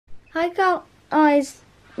Hi guys,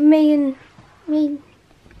 me,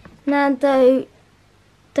 Nando,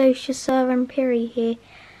 Dosha, Sir and Piri here,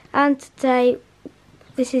 and today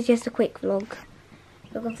this is just a quick vlog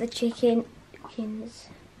of the chickens.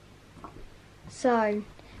 So,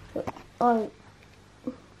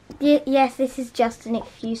 yes, this is just an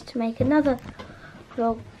excuse to make another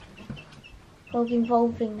vlog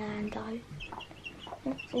involving Nando.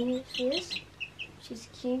 Here she is. She's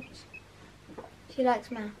cute. She likes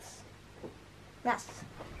maths. That's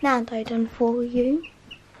Nando done for you.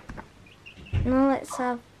 Now let's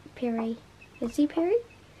have Piri. Is he Piri?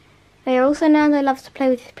 Oh, yeah, also Nando loves to play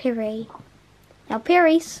with Piri. Now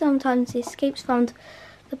Piri sometimes escapes from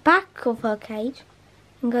the back of her cage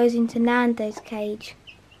and goes into Nando's cage.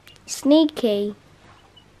 Sneaky.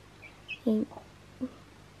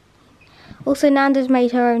 Also Nando's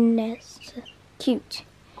made her own nest. Cute.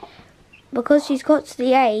 Because she's got to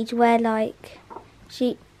the age where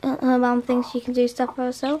her mum thinks she can do stuff for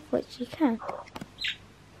herself, which she can.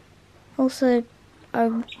 Also,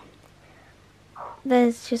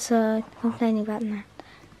 there's just complaining about that.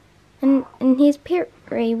 And here's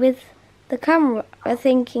Piri with the camera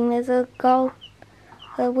thinking there's a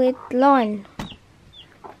weird line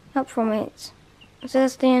up from it. So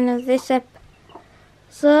that's the end of this episode.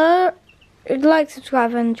 So, like,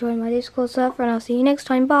 subscribe and join my Discord server, and I'll see you next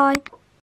time. Bye.